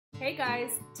Hey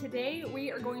guys, today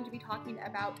we are going to be talking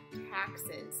about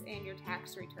taxes and your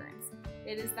tax returns.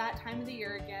 It is that time of the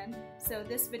year again, so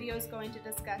this video is going to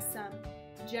discuss some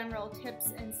general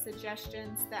tips and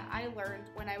suggestions that I learned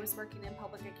when I was working in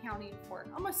public accounting for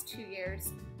almost 2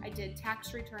 years. I did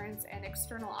tax returns and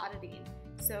external auditing,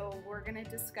 so we're going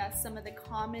to discuss some of the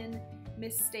common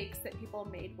mistakes that people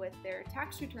made with their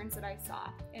tax returns that I saw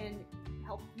and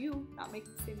help you not make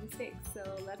the same mistakes. So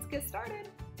let's get started.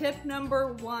 Tip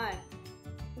number 1,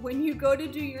 when you go to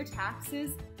do your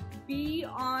taxes, be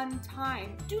on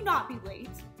time. Do not be late.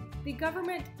 The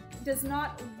government does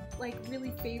not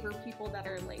really favor people that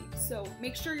are late. So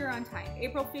make sure you're on time.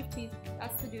 April 15th,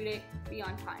 that's the due date, be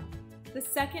on time. The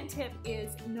second tip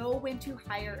is know when to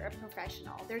hire a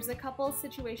professional. There's a couple of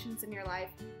situations in your life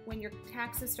when your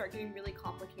taxes start getting really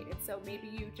complicated. So maybe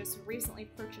you just recently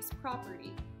purchased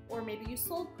property, or maybe you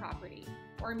sold property,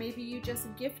 or maybe you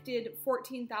just gifted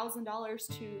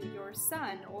 $14,000 to your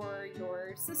son or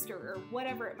your sister or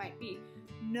whatever it might be.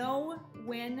 Know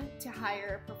when to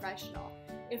hire a professional.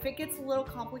 If it gets a little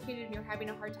complicated and you're having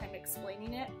a hard time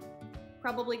explaining it,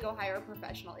 probably go hire a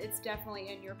professional. It's definitely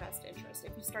in your best interest.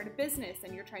 If you start a business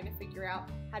and you're trying to figure out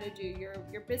how to do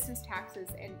your business taxes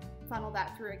and funnel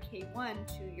that through a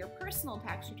K-1 to your personal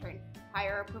tax return,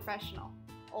 hire a professional,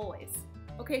 always.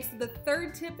 Okay, so the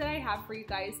third tip that I have for you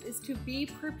guys is to be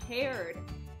prepared.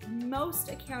 Most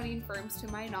accounting firms, to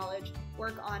my knowledge,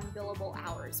 work on billable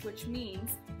hours, which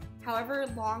means however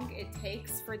long it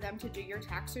takes for them to do your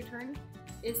tax return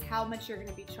is how much you're going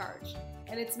to be charged.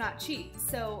 And it's not cheap.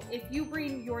 So if you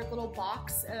bring your little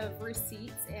box of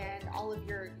receipts and all of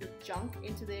your junk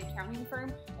into the accounting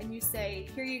firm and you say,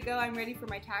 here you go, I'm ready for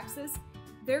my taxes,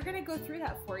 they're going to go through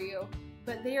that for you,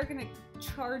 but they are going to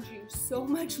charge you so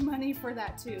much money for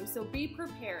that too. So be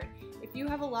prepared. If you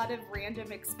have a lot of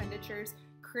random expenditures,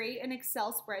 create an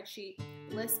Excel spreadsheet,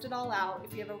 list it all out.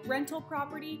 If you have a rental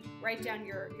property, write down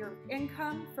your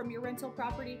income from your rental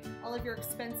property, all of your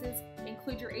expenses,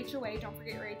 include your HOA. Don't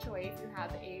forget your HOA if you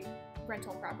have a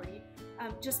rental property.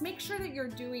 Just make sure that you're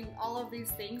doing all of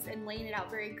these things and laying it out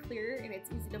very clear and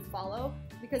it's easy to follow,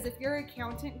 because if your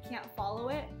accountant can't follow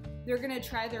it, they're gonna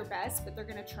try their best, but they're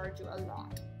gonna charge you a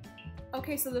lot.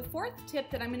 Okay, so the fourth tip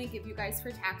that I'm going to give you guys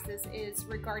for taxes is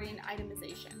regarding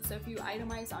itemization. So if you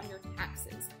itemize on your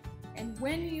taxes, and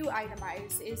when you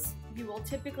itemize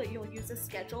you'll use a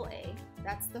Schedule A.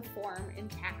 That's the form in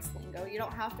tax lingo. You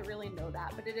don't have to really know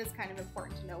that, but it is kind of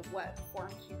important to know what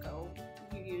forms you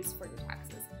use for your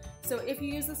taxes. So if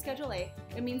you use the Schedule A,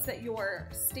 it means that your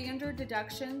standard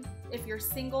deduction, if you're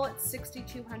single, it's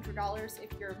 $6,200.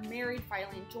 If you're married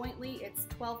filing jointly, it's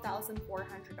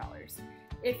 $12,400.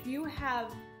 If you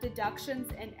have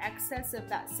deductions in excess of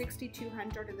that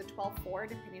 $6,200 or the $12,400,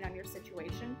 depending on your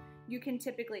situation, you can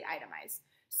typically itemize.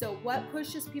 So what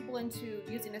pushes people into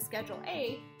using a Schedule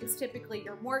A is typically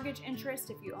your mortgage interest.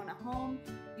 If you own a home,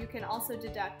 you can also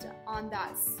deduct on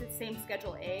that same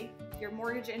Schedule A your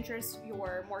mortgage interest,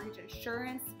 your mortgage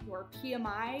insurance, your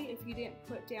PMI if you didn't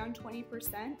put down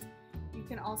 20%. You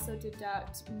can also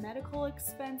deduct medical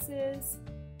expenses,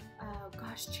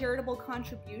 charitable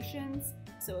contributions.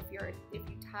 So if you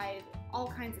tithe, all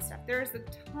kinds of stuff. There's a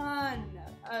ton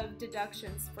of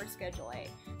deductions for Schedule A.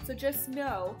 So just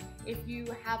know if you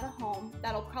have a home,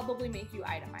 that'll probably make you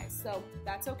itemize. So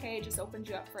that's okay, it just opens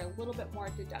you up for a little bit more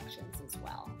deductions as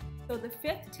well. So the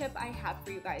fifth tip I have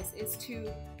for you guys is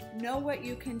to know what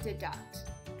you can deduct.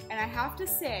 And I have to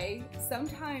say,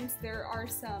 sometimes there are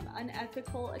some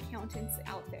unethical accountants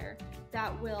out there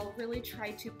that will really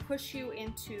try to push you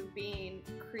into being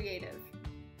creative.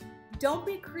 Don't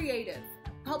be creative.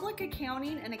 Public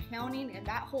accounting and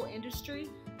that whole industry,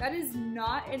 that is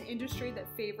not an industry that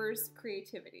favors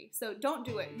creativity. So don't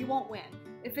do it. You won't win.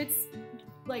 If it's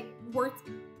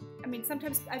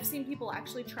sometimes I've seen people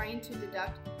actually trying to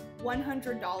deduct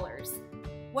 $100,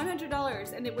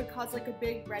 and it would cause a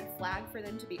big red flag for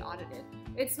them to be audited.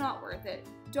 It's not worth it.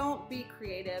 Don't be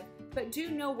creative, but do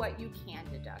know what you can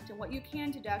deduct. And what you can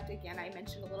deduct, again, I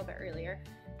mentioned a little bit earlier,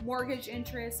 mortgage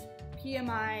interest,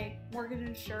 PMI, mortgage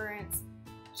insurance,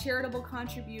 charitable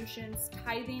contributions,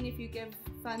 tithing if you give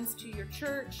funds to your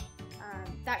church,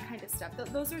 that kind of stuff.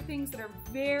 Those are things that are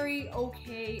very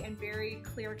okay and very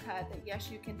clear-cut that yes,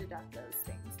 you can deduct those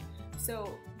things.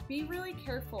 So be really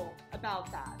careful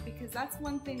about that, because that's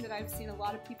one thing that I've seen a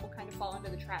lot of people kind of fall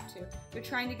into the trap too. They're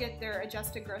trying to get their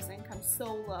adjusted gross income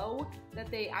so low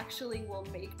that they actually will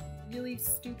make really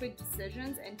stupid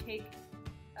decisions and take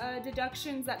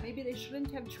deductions that maybe they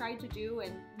shouldn't have tried to do,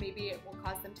 and maybe it will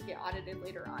cause them to get audited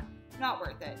later on. Not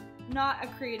worth it. Not a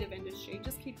creative industry.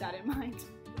 Just keep that in mind.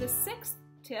 The sixth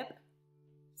tip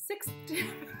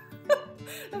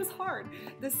That was hard.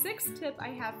 The sixth tip I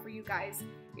have for you guys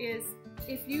is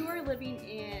if you are living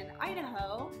in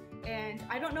Idaho, and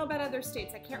I don't know about other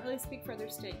states, I can't really speak for other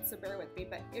states, so bear with me,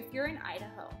 but if you're in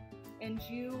Idaho and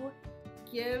you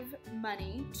give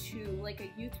money to like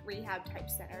a youth rehab type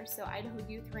center, so Idaho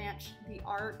Youth Ranch, the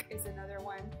ARC is another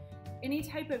one, any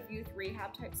type of youth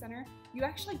rehab type center, you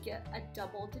actually get a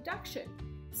double deduction.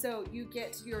 So you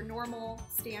get your normal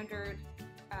standard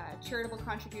charitable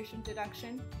contribution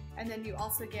deduction, and then you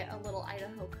also get a little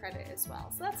Idaho credit as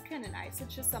well. So that's kind of nice.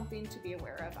 It's just something to be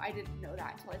aware of. I didn't know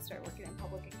that until I started working in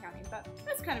public accounting, but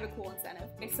that's kind of a cool incentive.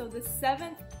 Okay, so the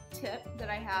seventh tip that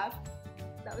I have,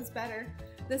 that was better.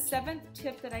 The seventh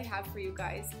tip that I have for you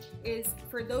guys is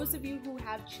for those of you who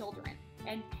have children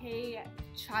and pay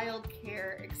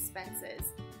childcare expenses.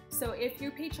 So if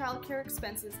you pay childcare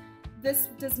expenses, this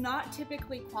does not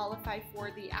typically qualify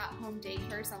for the at-home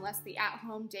daycares unless the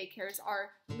at-home daycares are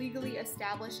legally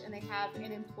established and they have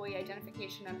an employee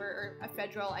identification number or a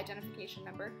federal identification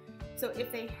number. So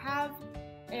if they have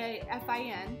a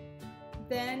FIN,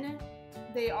 then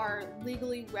they are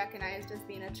legally recognized as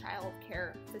being a child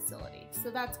care facility. So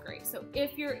that's great. So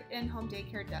if your in-home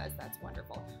daycare does, that's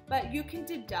wonderful. But you can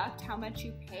deduct how much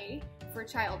you pay for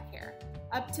child care,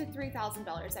 up to $3,000,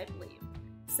 I believe.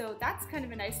 So that's kind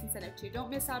of a nice incentive too. Don't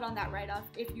miss out on that write-off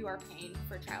if you are paying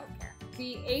for childcare.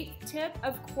 The eighth tip,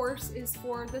 of course, is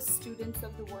for the students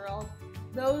of the world,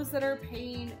 those that are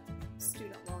paying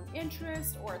student loan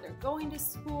interest or they're going to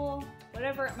school,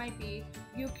 whatever it might be,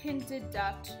 you can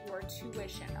deduct your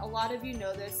tuition. A lot of you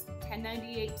know this,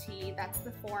 1098-T, that's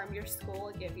the form your school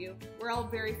will give you. We're all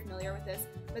very familiar with this,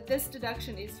 but this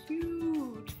deduction is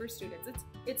huge for students.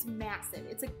 It's massive.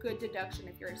 It's a good deduction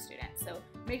if you're a student. So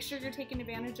make sure you're taking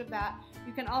advantage of that.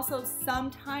 You can also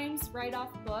sometimes write off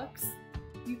books.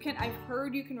 I've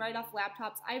heard you can write off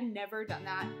laptops. I've never done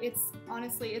that.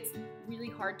 Honestly, it's really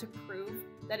hard to prove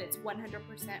that it's 100%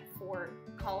 for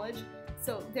college.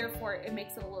 So therefore it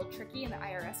makes it a little tricky, and the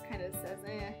IRS kind of says,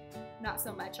 not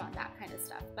so much on that kind of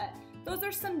stuff. But those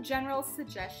are some general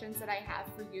suggestions that I have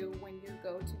for you when you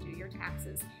go to do your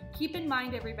taxes. Keep in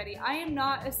mind, everybody, I am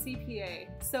not a CPA,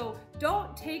 so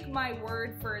don't take my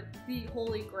word for the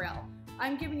holy grail.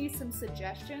 I'm giving you some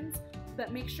suggestions,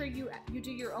 but make sure you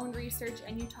do your own research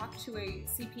and you talk to a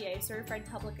CPA, certified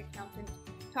public accountant.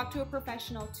 Talk to a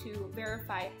professional to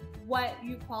verify what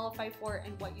you qualify for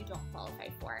and what you don't qualify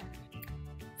for.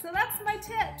 So that's my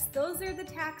tips. Those are the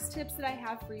tax tips that I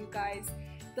have for you guys.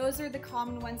 Those are the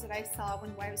common ones that I saw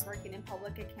when I was working in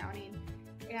public accounting.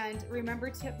 And remember,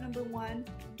 tip number one,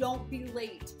 don't be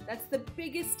late. That's the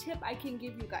biggest tip I can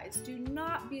give you guys. Do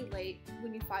not be late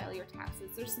when you file your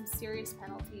taxes. There's some serious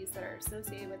penalties that are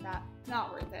associated with that.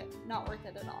 Not worth it. Not worth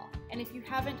it at all. And if you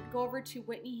haven't, go over to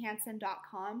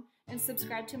whitneyhansen.com and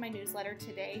subscribe to my newsletter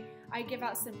today. I give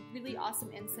out some really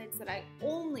awesome insights that I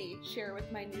only share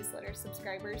with my newsletter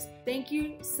subscribers. Thank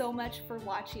you so much for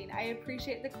watching. I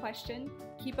appreciate the question.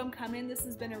 Keep them coming. This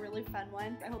has been a really fun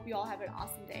one. I hope you all have an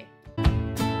awesome day.